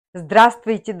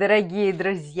Здравствуйте, дорогие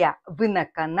друзья! Вы на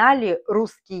канале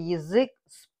 «Русский язык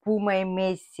с Пумой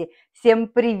Месси». Всем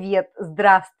привет!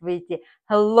 Здравствуйте!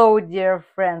 Hello, dear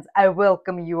friends! I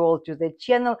welcome you all to the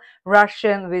channel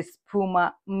Russian with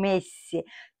Puma Messi.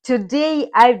 Today,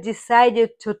 I've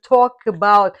decided to talk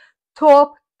about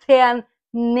top 10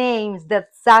 names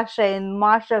that Sasha and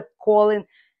Masha calling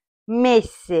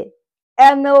Messi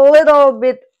and a little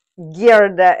bit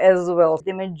Gerda as well.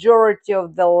 The majority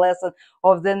of the lesson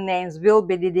of the names will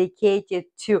be dedicated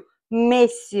to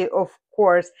Messi, of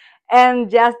course, and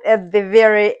just at the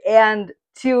very end,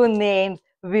 two names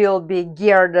will be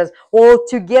Gerdas.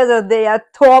 Altogether, they are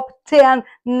top 10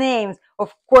 names.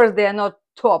 Of course, they are not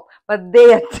top, but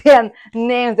they are 10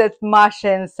 names that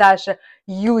Masha and Sasha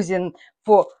using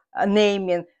for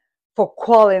naming, for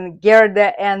calling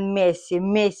Gerda and Messi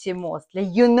mostly.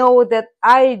 You know that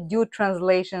I do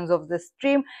translations of the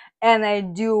stream and I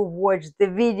do watch the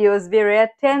videos very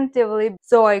attentively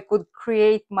so I could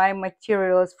create my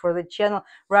materials for the channel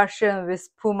Russian with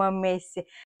Puma Messi.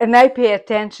 And I pay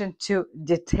attention to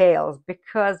details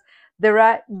because there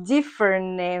are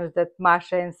different names that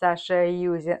Masha and Sasha are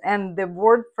using and the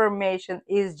word formation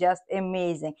is just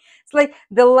amazing. It's like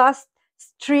the last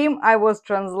stream I was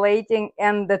translating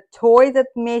and the toy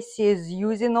that Messi is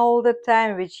using all the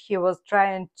time, which he was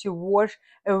trying to wash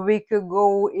a week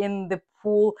ago in the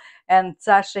pool, and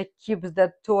Sasha keeps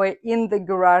that toy in the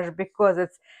garage because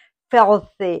it's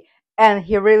filthy and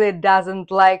he really doesn't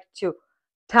like to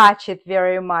touch it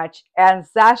very much, and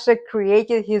Sasha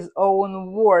created his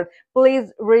own word.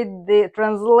 Please read the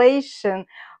translation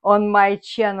on my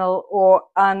channel or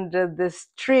under the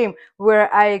stream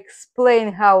where I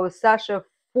explain how Sasha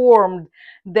formed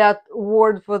that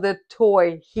word for the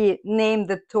toy. He named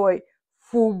the toy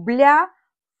Fubля,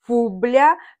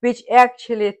 which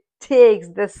actually takes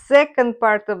the second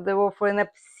part of the word for an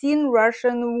obscene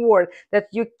Russian word that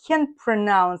you can't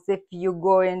pronounce if you're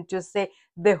going to say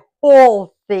the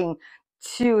whole thing,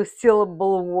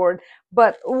 two-syllable word,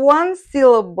 but one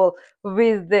syllable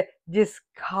with the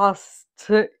disgust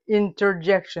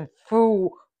interjection.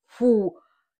 Foo.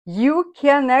 You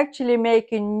can actually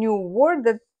make a new word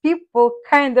that people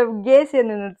kind of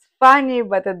guessing, and it's funny,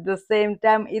 but at the same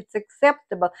time it's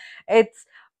acceptable. It's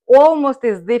almost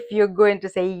as if you're going to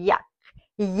say yuck,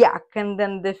 and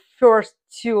then the first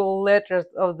two letters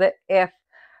of the F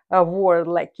word,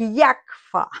 like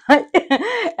yakfa.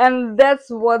 And that's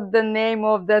what the name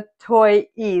of the toy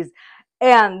is.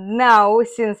 And now,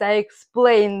 since I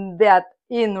explained that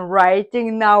in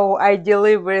writing, now I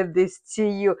deliver this to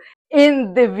you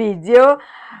in the video,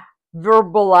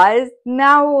 verbalized.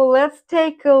 Now let's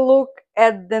take a look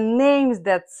at the names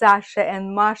that Sasha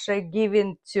and Masha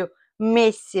given to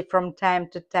Messi from time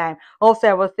to time. Also,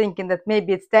 I was thinking that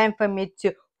maybe it's time for me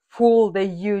to fool the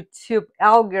YouTube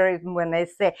algorithm when I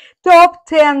say top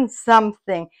 10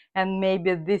 something, and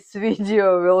maybe this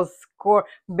video will score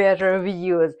better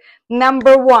views.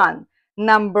 Number one,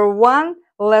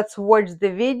 let's watch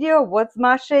the video. What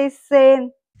Masha is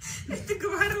saying?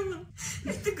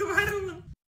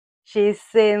 She's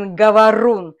saying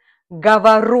говорун.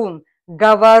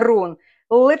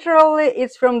 Literally,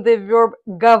 it's from the verb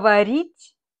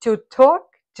говорить, to talk,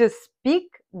 to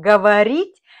speak,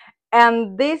 говорить.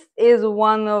 And this is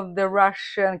one of the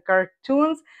Russian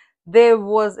cartoons. There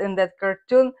was in that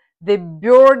cartoon the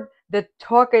bird, the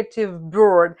talkative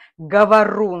bird,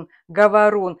 говорун.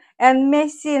 And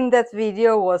Messi in that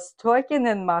video was talking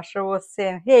and Masha was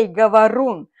saying, hey,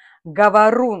 говорун.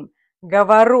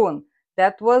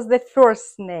 That was the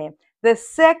first name. The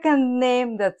second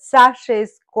name that Sasha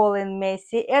is calling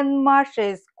Messi and Masha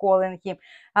is calling him,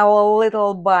 our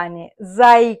little bunny,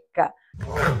 Zayka.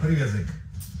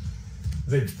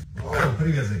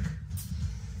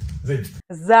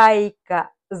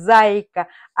 Zayka.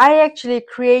 I actually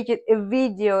created a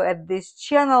video at this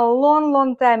channel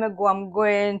long time ago. I'm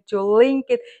going to link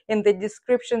it in the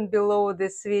description below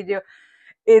this video.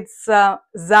 It's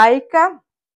Zayka,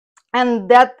 and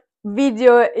that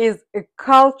video is a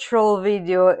cultural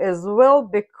video as well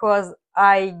because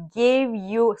I gave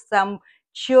you some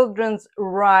children's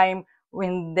rhyme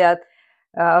in that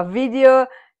video,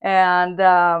 and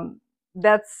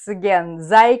that's again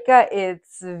Zayka.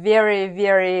 It's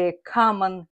very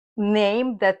common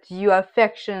name that you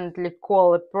affectionately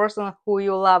call a person who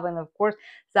you love, and of course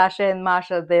Sasha and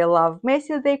Masha, they love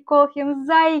Messi, they call him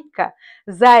Zayka.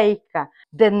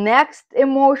 The next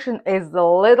emotion is a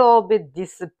little bit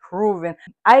disapproving.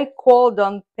 I call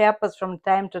Don Pepas from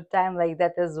time to time like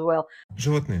that as well.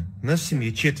 Животные. Нас в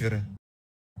семье четверо.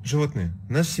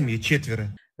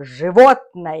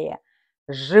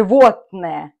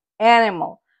 Животное.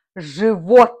 Animal.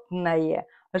 Животное.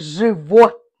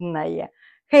 животное.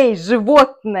 Hey,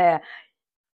 животное.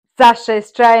 Sasha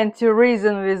is trying to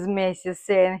reason with Messi,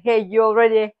 saying, hey, you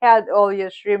already had all your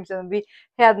shrimps and we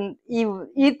hadn't even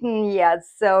eaten yet,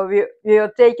 so we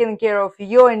are taking care of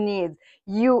your needs.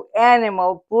 You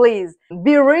animal, please,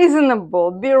 be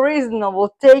reasonable,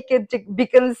 take it to be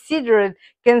considerate,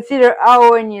 consider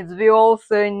our needs, we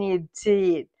also need to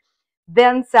eat.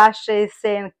 Then Sasha is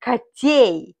saying,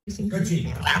 котей.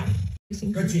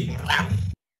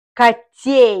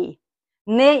 Котей.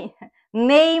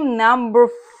 Name number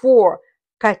 4.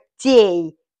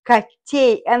 Котей.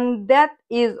 Котей. And that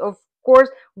is, of course,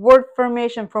 word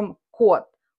formation from кот.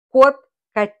 Кот,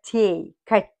 котей.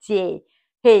 Котей.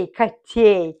 Hey,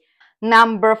 котей.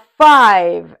 Number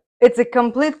 5. It's a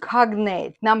complete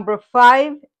cognate. Number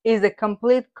 5 is a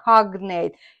complete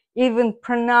cognate. Even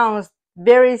pronounced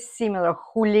very similar.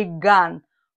 Хулиган.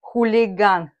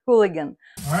 Хулиган. Hooligan.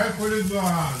 Ай,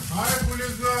 хулиган,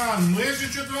 Месси,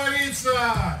 что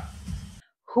творится?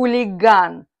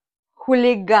 Hooligan,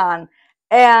 hooligan.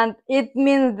 And it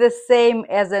means the same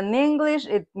as in English,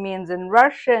 it means in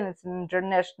Russian, it's an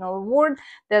international word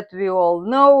that we all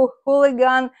know,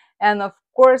 hooligan. And of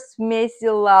course, Messi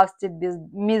loves to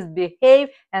misbehave,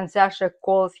 and Sasha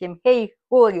calls him, hey,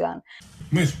 hooligan.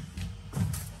 Мышь,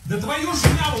 да твою ж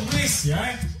мяву, Месси,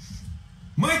 а?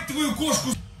 Мать твою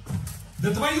кошку,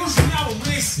 да твою ж мяву,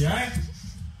 Месси, а?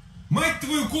 Мать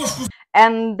твою кошку.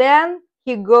 And then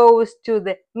he goes to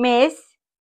the Messi.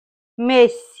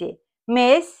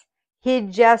 He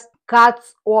just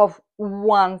cuts off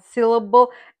one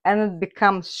syllable and it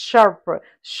becomes sharper.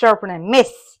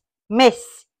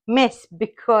 Mess,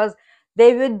 because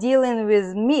they were dealing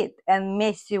with meat and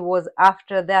Messi was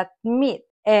after that meat.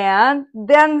 And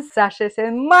then Sasha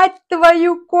said, мать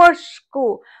твою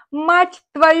кошку,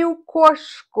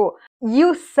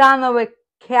 you son of a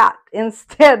cat.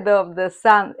 Instead of the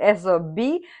son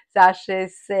SOB, Sasha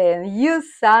is saying, you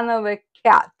son of a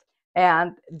cat.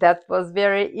 And that was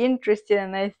very interesting,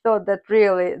 and I thought that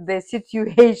really the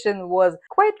situation was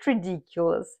quite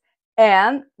ridiculous.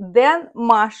 And then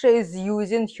Masha is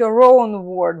using her own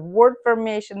word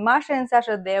formation. Masha and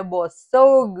Sasha, they're both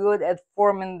so good at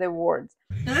forming the words.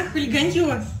 А,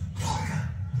 хулиганье.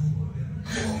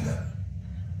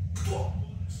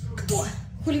 Кто?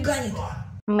 Хулиганит.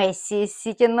 Messi is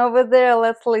sitting over there.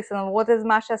 Let's listen. What is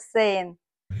Masha saying?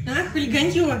 А,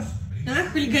 хулиганье. А,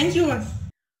 хулиганье.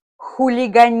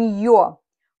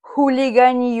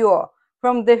 Хулиганье.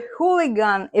 From the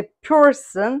hooligan, a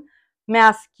person,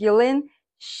 masculine,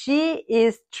 she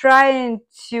is trying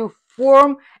to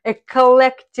form a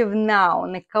collective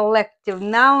noun. A collective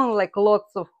noun, like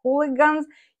lots of hooligans,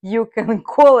 you can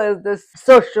call it the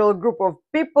social group of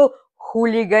people,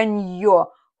 хулиганье,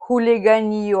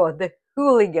 the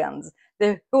hooligans.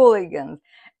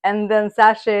 And then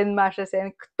Sasha and Masha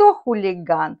saying, кто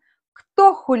хулиган?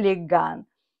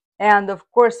 And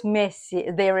of course,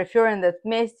 Messi, they're referring that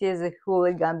Messi is a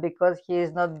hooligan because he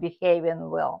is not behaving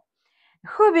well.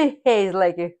 Who behaves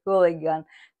like a hooligan?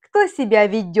 Кто себя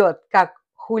ведет как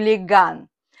хулиган?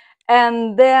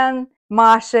 And then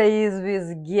Masha is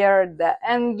with Gerda,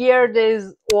 and Gerda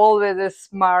is always a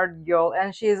smart girl,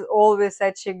 and she is always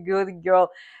such a good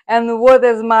girl. And what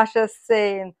is Masha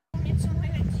saying?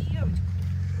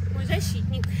 Мой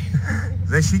защитник.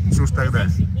 Защитница уж тогда.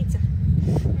 Защитница.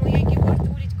 Моя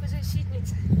гибартулечка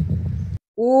защитница.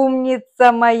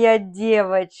 Умница моя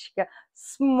девочка.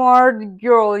 Smart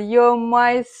girl, you're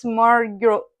my smart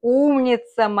girl.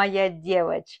 Умница моя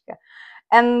девочка.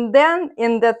 And then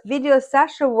in that video,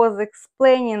 Sasha was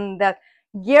explaining that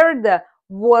Gerda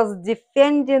was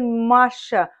defending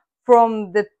Masha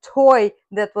from the toy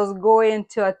that was going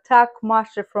to attack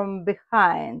Masha from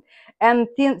behind. And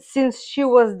since she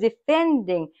was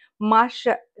defending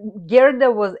Masha, Gerda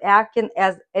was acting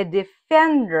as a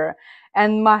defender.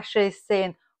 And Masha is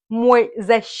saying, мой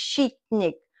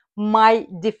защитник, my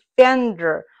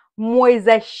defender, мой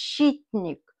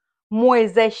защитник.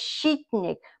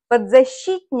 But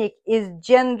защитник is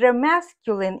gender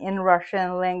masculine in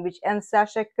Russian language, and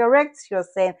Sasha corrects her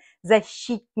saying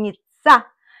защитница.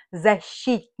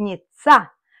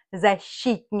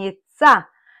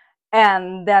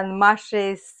 And then Masha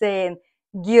is saying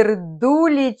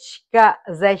Гердулечка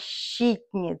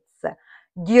защитница.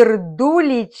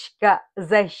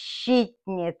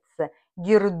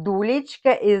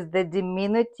 Гердулечка is the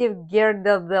diminutive,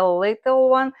 Gerda the little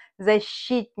one,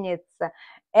 защитница.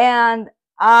 And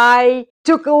I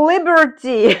took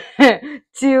liberty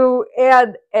to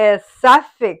add a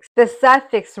suffix, the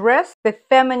suffix rest, the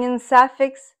feminine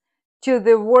suffix to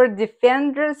the word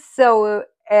defender. So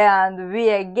and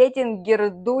we are getting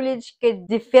Gerdulichka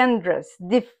defendress.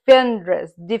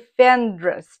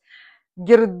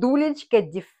 Gerdulichka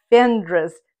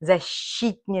defendress,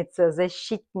 защитница,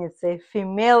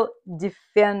 female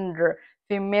defender.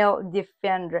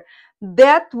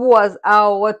 That was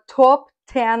our top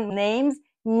 10 names,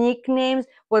 nicknames,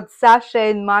 what Sasha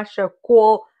and Masha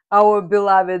call our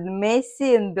beloved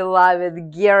Messi and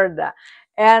beloved Gerda.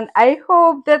 And I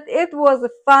hope that it was a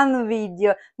fun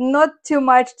video, not too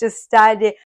much to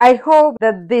study. I hope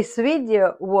that this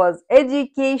video was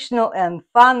educational and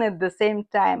fun at the same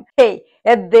time. Hey,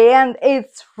 at the end,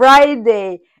 it's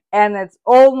Friday and it's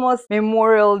almost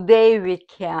Memorial Day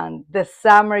weekend, the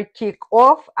summer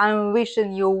kick-off. I'm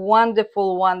wishing you a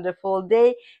wonderful, wonderful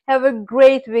day. Have a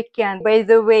great weekend. By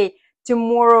the way,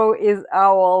 tomorrow is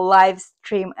our live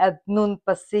stream at noon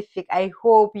Pacific. I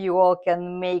hope you all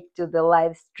can make to the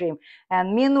live stream.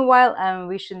 And meanwhile, I'm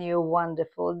wishing you a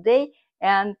wonderful day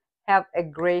and have a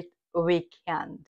great weekend.